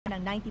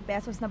ng 90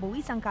 pesos na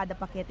buwis ang kada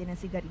pakete ng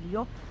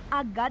sigarilyo,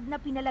 agad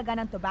na pinalaga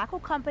ng tobacco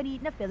company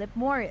na Philip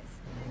Morris.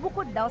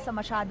 Bukod daw sa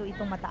masyado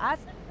itong mataas,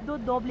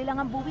 dodoble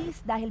lang ang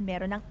buwis dahil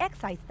meron ng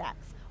excise tax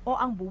o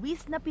ang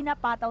buwis na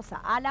pinapataw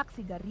sa alak,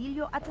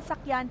 sigarilyo at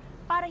sasakyan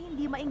para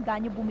hindi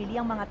maengganyo bumili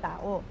ang mga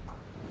tao.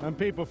 And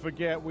people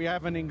forget we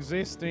have an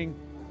existing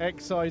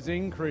excise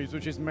increase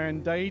which is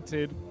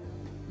mandated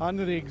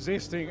under the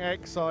existing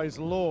excise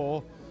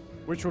law,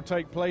 which will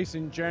take place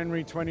in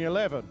January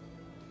 2011.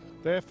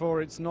 Therefore,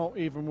 it's not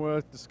even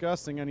worth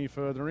discussing any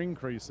further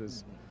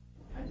increases.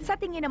 Sa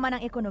tingin naman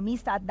ng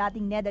ekonomista at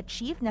dating NEDA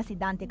chief na si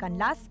Dante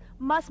Canlas,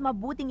 mas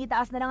mabuting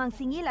itaas na lang ang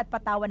singil at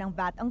patawan ng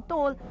VAT ang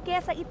toll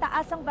kaysa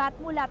itaas ang VAT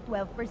mula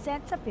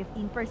 12% sa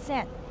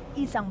 15%.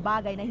 Isang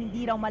bagay na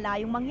hindi raw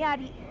malayong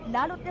mangyari,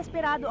 lalo't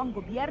desperado ang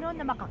gobyerno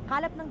na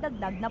makakalap ng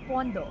dagdag na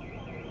pondo.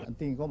 Ang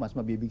tingin ko, mas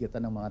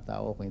mabibigatan ng mga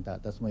tao kung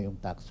itatas mo yung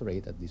tax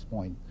rate at this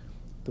point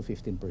to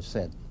 15%.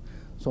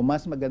 So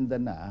mas maganda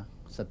na,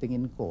 sa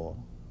tingin ko,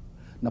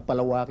 na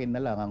palawakin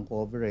na lang ang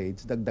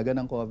coverage,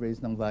 dagdagan ang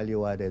coverage ng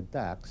value-added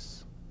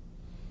tax.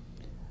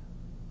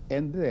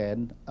 And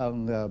then,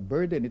 ang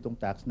burden itong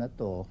tax na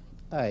to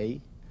ay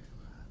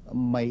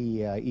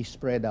may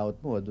i-spread out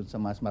mo dun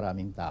sa mas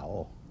maraming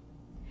tao.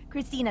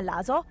 Christina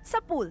Lazo,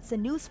 SAPUL sa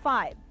News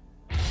 5.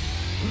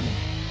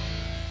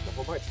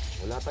 Ako, Bart,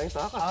 wala tayong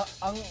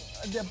takas. Ang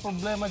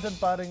problema dyan,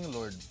 paring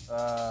Lord,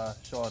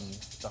 Sean,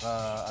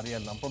 saka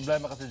Ariel, ang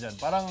problema kasi dyan,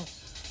 parang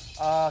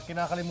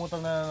kinakalimutan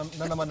na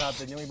naman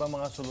natin yung ibang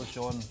mga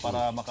solusyon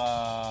para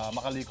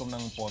makalikom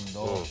ng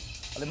pondo.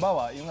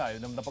 Halimbawa, yung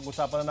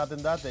napag-usapan na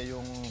natin dati,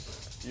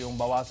 yung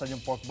bawasan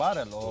yung pork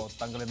barrel o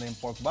tanggalin na yung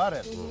pork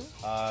barrel,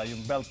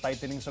 yung belt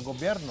tightening sa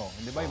gobyerno,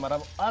 di ba?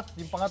 At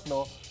yung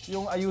pangatlo,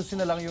 yung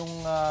ayusin na lang yung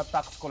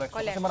tax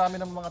collection. Kasi marami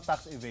ng mga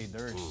tax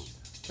evaders.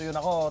 So yun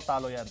ako,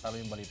 talo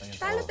yung balitang yun.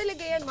 Talo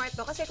talaga yan,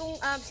 Marto, kasi kung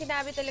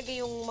sinabi talaga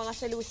yung mga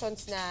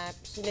solutions na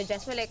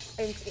suggest mo, like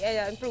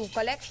improve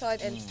collection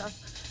and stuff,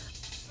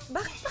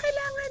 bakit pa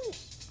kailangan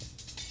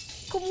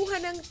kumuha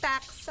ng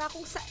tax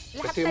kung sa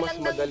lahat kasi na mas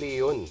lang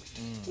madali yun.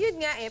 Yun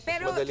nga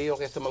pero madali yun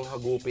kaysa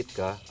manghagupit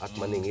ka at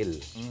maningil.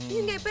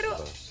 Yun nga pero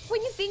when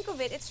you think of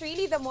it, it's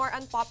really the more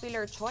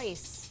unpopular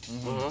choice.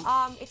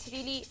 It's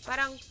really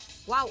parang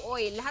wow,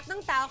 lahat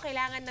ng tao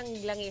kailangan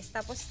ng langis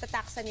tapos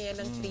tataksan niya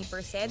ng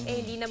 3%,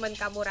 hindi naman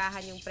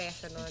kamurahan yung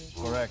presyo nun.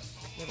 Correct.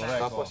 Diba?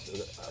 Correct. Tapos,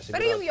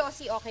 pero yung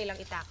Yossi, okay lang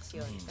i-tax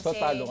yun. Kasi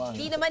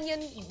hindi naman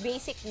yun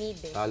basic need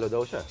Talo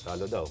daw siya,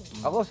 talo daw.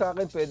 Ako sa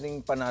akin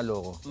pwedeng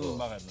panalo ko.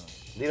 Bakit no?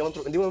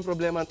 Hindi naman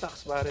problema ang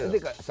tax, pare. Hindi,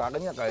 sa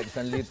akin nga kahit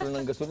 1 litro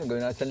ng gasolina,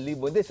 gawin na 1,000.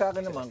 Hindi, sa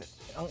akin naman,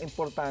 ang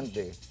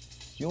importante,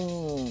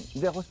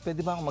 hindi ako,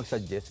 pwede ba ako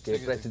mag-suggest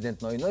kay President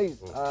Noynoy?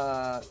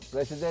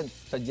 President,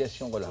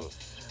 suggestion ko lang.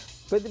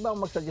 Pwede ba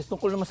akong mag-suggest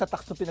tungkol naman sa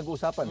tax na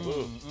pinag-uusapan?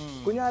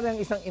 Kunyari, ang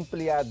isang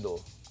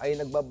empleyado ay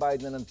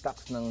nagbabayad na ng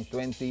tax ng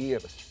 20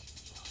 years.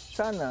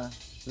 Sana,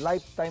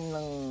 lifetime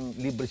ng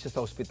libre siya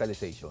sa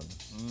hospitalization.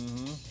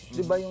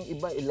 Di ba yung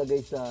iba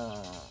ilagay sa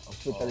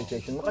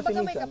hospitalization? Kasi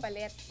may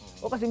kapalit.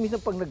 Kasi minsan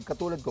pag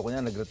nagkatulad ko,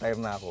 kunya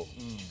nag-retire na ako,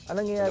 anong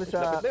nangyayari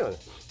sa... Lapit na yun.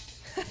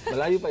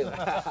 Malayo pa yun.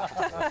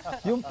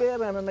 Yung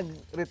pera na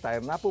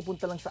nag-retire,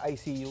 napupunta lang sa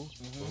ICU.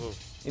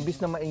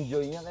 Imbis na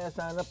ma-enjoy niya, kaya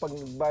sana pag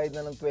nagbayad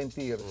na ng 20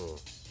 years,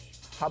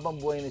 habang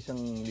buhay na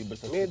siyang libre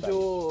sa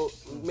hospital.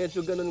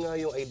 Medyo ganun nga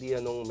yung idea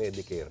ng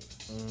Medicare.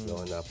 No,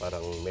 na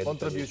parang medical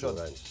contribution.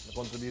 insurance.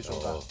 Contribution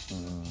ka.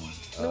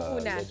 Nung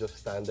una. Medyo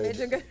standard.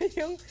 Medyo ganun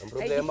yung... Ang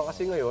problema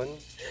kasi ngayon,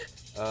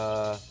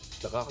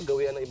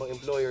 nakakagawian ng ibang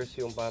employers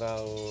yung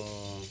parang,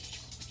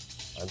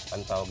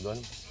 ang tawag doon?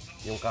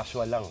 Yung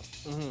casual lang.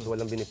 So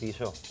walang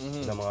benepisyo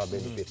ng mga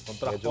benefits.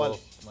 Contractual.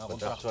 Medyo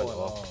contractual.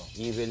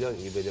 Evil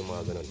yung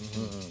mga ganun.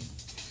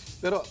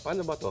 Pero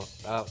paano ba to?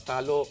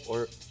 Talo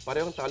or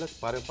parehong talo,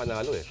 parehong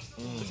panalo eh.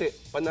 Kasi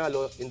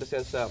panalo in the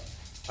sense na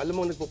alam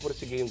mo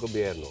nagpupursige yung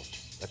gobyerno,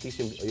 at least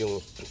yung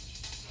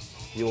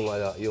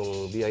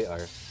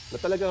BIR, na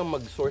talagang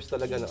mag-source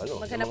talaga ng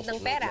maghanap ng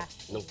pera.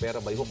 Ng pera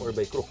by hook or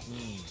by crook.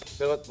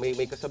 Pero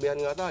may kasabihan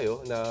nga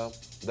tayo na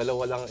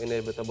dalawa lang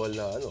inevitable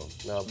na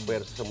na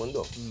pwersa sa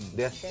mundo.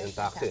 Death and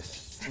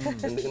taxes.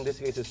 In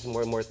this case, it's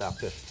more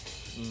taxes.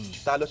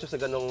 Talo siya sa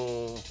ganong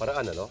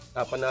paraan,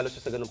 panalo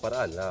siya sa ganong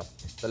paraan na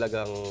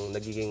talagang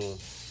nagiging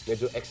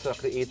medyo extra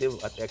creative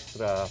at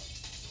extra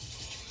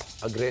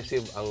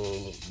aggressive ang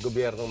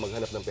gobyerno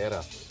maghanap ng pera.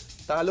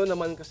 Talo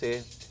naman kasi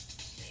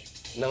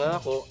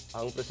nangako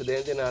ang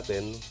presidente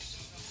natin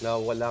na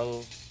walang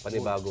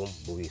panibagong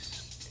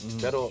buwis.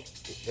 Pero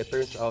it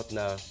turns out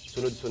na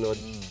sunod-sunod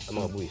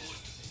ang mga buwis.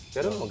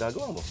 Pero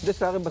magagawa mo. Hindi,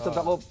 sa akin, basta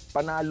ako,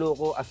 panalo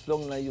ko as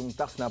long na yung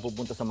tax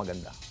napupunta sa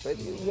maganda.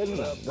 Pwede,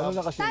 gano'n na. Gano'n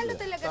na kasi. Talo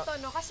talaga to,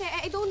 no? Kasi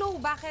I don't know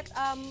bakit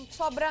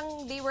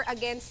sobrang they were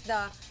against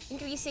the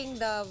increasing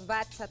the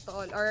VAT sa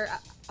toll or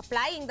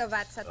applying the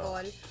VAT sa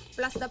toll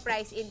plus the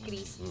price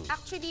increase.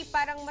 Actually,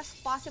 parang mas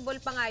possible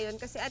pa ngayon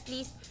kasi at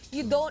least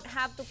you don't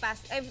have to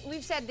pass.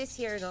 We've said this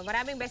here, no?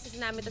 Maraming beses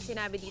namin ito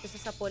sinabi dito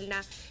sa SAPUL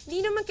na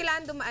hindi naman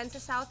kailangan dumaan sa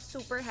South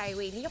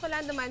Superhighway. Hindi nyo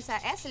kailangan dumaan sa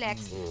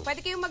SLEX.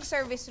 Pwede kayong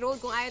mag-service road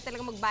kung ayaw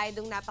talaga magbayad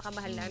ng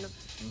napakamahal na ano.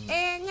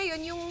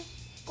 Ngayon,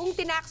 kung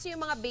tinax nyo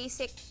yung mga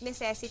basic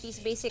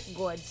necessities, basic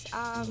goods,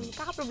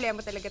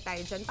 kakaproblema talaga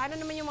tayo dyan. Paano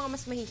naman yung mga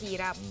mas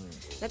mahihirap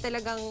na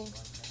talagang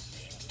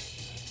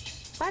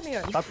paano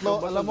yun?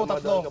 Tatlo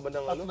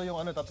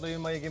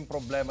yung magiging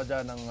problema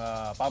dyan ng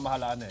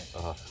pamahalaan eh.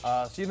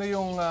 Sino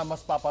yung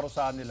mas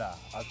paparusahan nila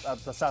at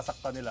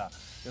sasaktan nila?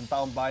 Yung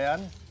taong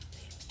bayan,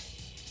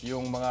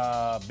 yung mga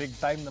big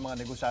time na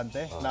mga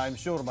negosyante, na I'm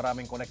sure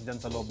maraming connect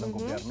dyan sa loob ng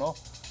gobyerno,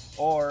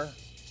 or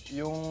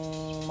yung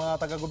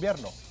mga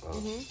taga-gobyerno,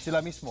 sila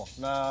mismo,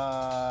 na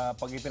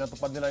pag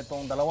ipinatupad nila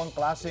itong dalawang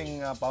klaseng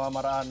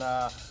pamamaraan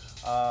na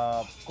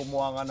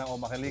kumuha nga o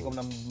makilikom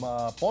ng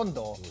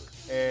pondo,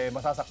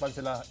 masasaktan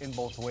sila in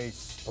both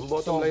ways.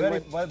 So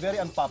very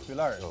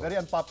unpopular.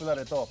 Very unpopular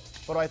ito.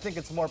 Pero I think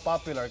it's more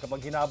popular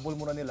kapag hinabol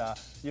muna nila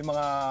yung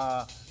mga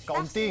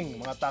kaunting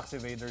mga tax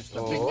evaders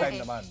na big time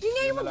naman. Yun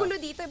nga yung magulo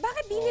dito.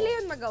 Bakit di nila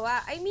yun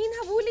magawa? I mean,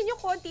 habulin nyo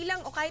konti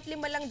lang o kahit 5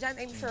 lang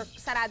dyan, I'm sure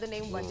sarado na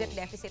yung budget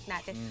deficit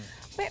natin.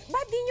 But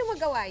ba't di nyo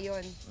magawa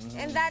yun?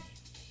 And that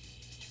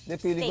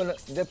feeling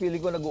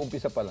ko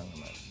nag-uumpisa pa lang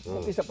naman.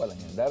 Umpisa pa lang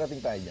yan.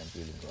 Darating tayo dyan,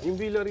 feeling ko. Yung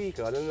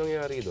Villarica, ano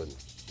nangyari doon?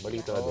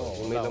 Balita doon,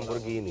 yung may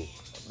Lamborghini.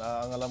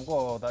 Ang alam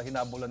ko,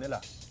 hinabulan nila.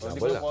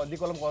 Hindi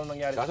ko alam kung ano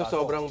nangyari. Kaso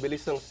sobrang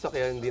bilis ng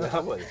sasakyan, hindi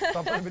nahabol.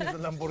 Sobrang bilis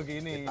ng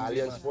Lamborghini.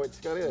 Italian sports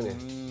car yun eh.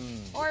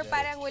 or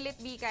parang will it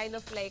be kind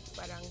of like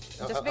parang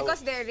just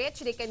because they're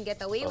rich, they can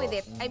get away with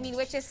it. I mean,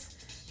 which is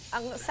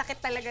ang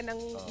sakit talaga ng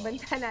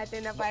bansa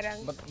natin na parang...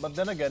 But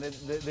then again,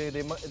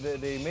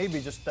 they may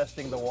be just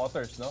testing the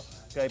waters, no?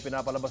 Kaya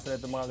pinapalabas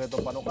nila itong mga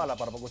ganitong panukala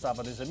para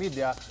pag-usapan din sa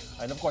media.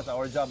 And of course,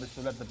 our job is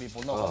to let the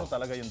people know ano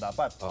talaga yung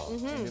dapat.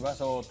 Diba?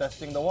 So,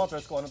 testing the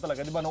waters kung ano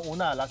talaga. Diba, nung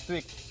una, last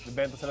week,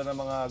 bibenta sila ng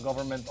mga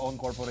government-owned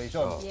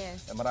corporation.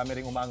 Yes. Marami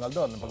ring umangal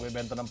doon ng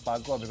pagbibenta ng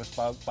PAGCOR because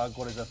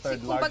PAGCOR is the third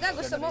largest kumbaga,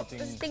 gusto mo,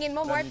 tingin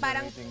mo, Mort,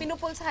 parang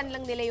pinupulsahan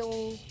lang nila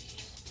yung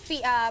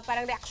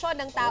parang reaksyon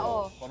ng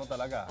tao. Kung ano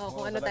talaga.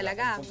 Kung ano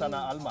talaga. Kung saan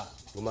naalma.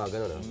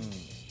 Gumagano na.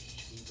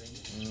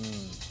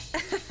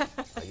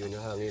 Ayun yung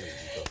hangin.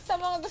 Sa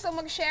mga gusto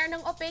mag-share ng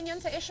opinion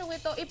sa issue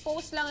ito,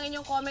 i-post lang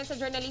inyong comment sa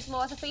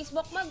Journalismo sa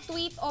Facebook,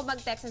 mag-tweet o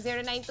mag-text sa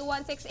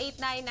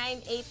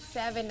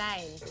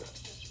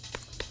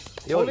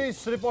 0921-689-9879.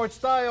 Police reports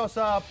tayo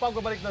sa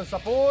pagbabalik ng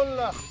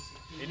SAPUL.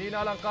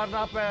 Ininalang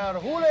carnapper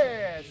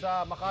huli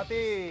sa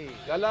Makati.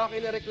 Lalaki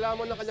na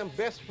reklamo ng kanyang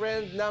best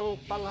friend ng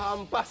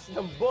panghampas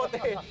ng bote.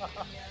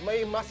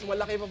 May mas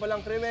malaki pa palang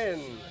krimen.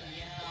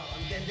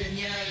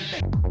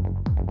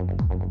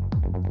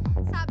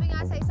 Sabi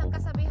nga sa isang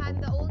kasabihan,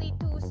 the only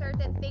two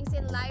certain things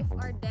in life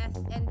are death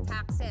and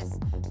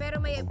taxes. Pero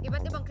may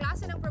iba't ibang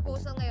klase ng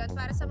proposal ngayon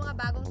para sa mga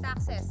bagong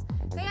taxes.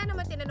 Kaya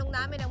naman tinanong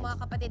namin ang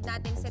mga kapatid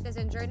nating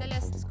citizen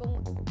journalists kung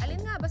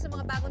alin nga ba sa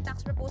mga bagong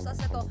tax proposals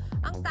na to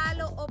ang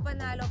talo o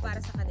panalo para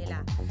sa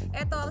kanila.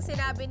 Ito ang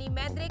sinabi ni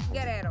Medrick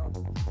Guerrero.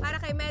 Para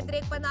kay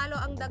Medrick, panalo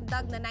ang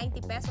dagdag na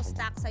 90 pesos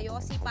tax sa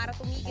yosi para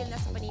tumigil na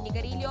sa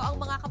paninigarilyo ang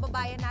mga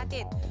kababayan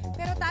natin.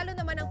 Pero talo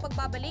naman ang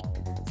pagbabalik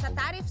sa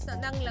tariffs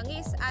ng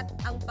langis at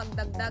ang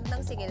pagdagdag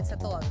ng singil sa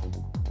toll.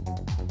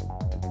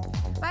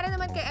 Para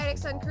naman kay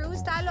Erickson Cruz,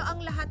 talo ang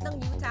lahat ng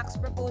new tax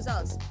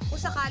proposals. Kung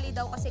sakali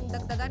daw kasing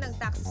dagdagan ng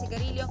tax sa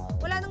sigarilyo,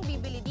 wala nang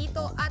bibili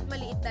dito at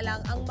maliit na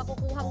lang ang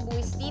makukuhang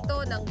buwis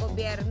dito ng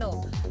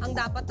gobyerno. Ang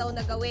dapat daw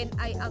na gawin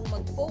ay ang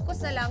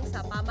mag-focus na lang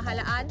sa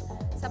pamahalaan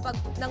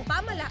ng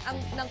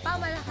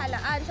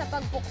pamahalaan sa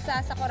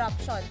pagpuksa sa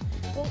corruption.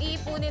 Kung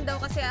iipunin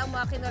daw kasi ang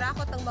mga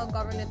kinurakot ng mga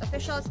government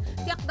officials,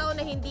 tiyak daw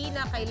na hindi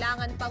na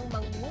kailangan pang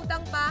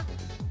mangutang pa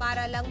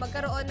para lang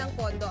magkaroon ng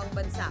pondo ang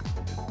bansa.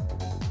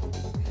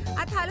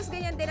 At halos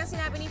ganyan din ang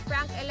sinabi ni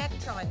Frank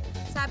Electron.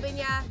 Sabi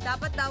niya,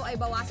 dapat daw ay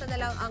bawasan na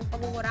lang ang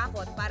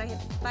pangungurakot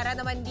para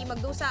naman hindi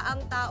magdusa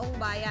ang taong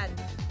bayan.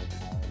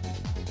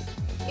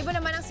 Iba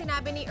naman ang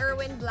sinabi ni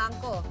Erwin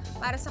Blanco.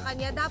 Para sa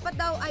kanya, dapat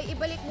daw ay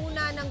ibalik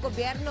muna ng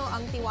gobyerno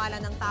ang tiwala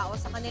ng tao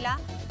sa kanila.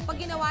 Pag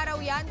ginawa raw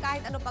yan,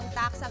 kahit ano pang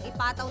tax ang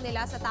ipataw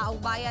nila sa taong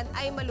bayan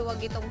ay maluwag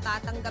itong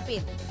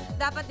tatanggapin.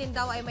 Dapat din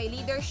daw ay may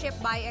leadership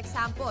by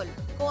example.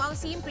 Kung ang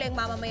simpleng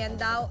mamamayan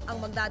daw ang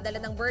magdadala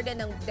ng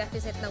burden ng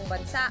deficit ng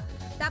bansa,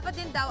 dapat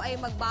din daw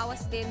ay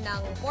magbawas din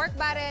ng pork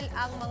barrel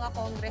ang mga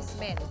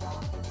congressmen.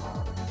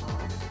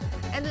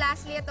 And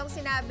lastly, itong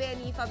sinabi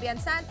ni Fabian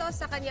Santos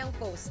sa kanyang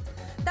post.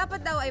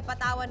 Dapat daw ay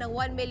patawan ng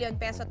 1 million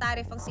peso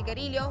tariff ang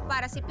sigarilyo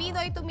para si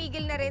Pinoy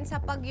tumigil na rin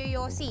sa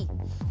pagyoyosi.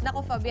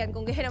 Nako Fabian,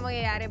 kung ganyan ang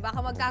mangyayari,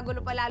 baka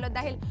magkagulo pa lalo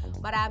dahil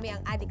marami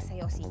ang addict sa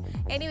yosi.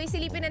 Anyway,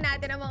 silipin na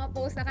natin ang mga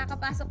post na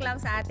kakapasok lang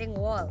sa ating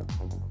wall.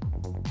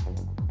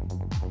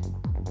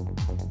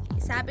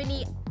 Sabi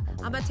ni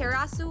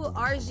Amaterasu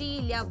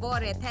RG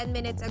Liavore 10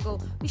 minutes ago,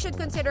 we should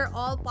consider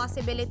all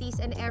possibilities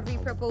and every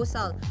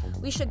proposal.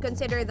 We should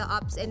consider the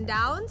ups and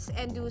downs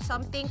and do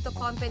something to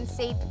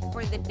compensate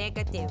for the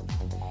negative.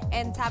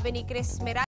 And sabi ni Chris Miranda,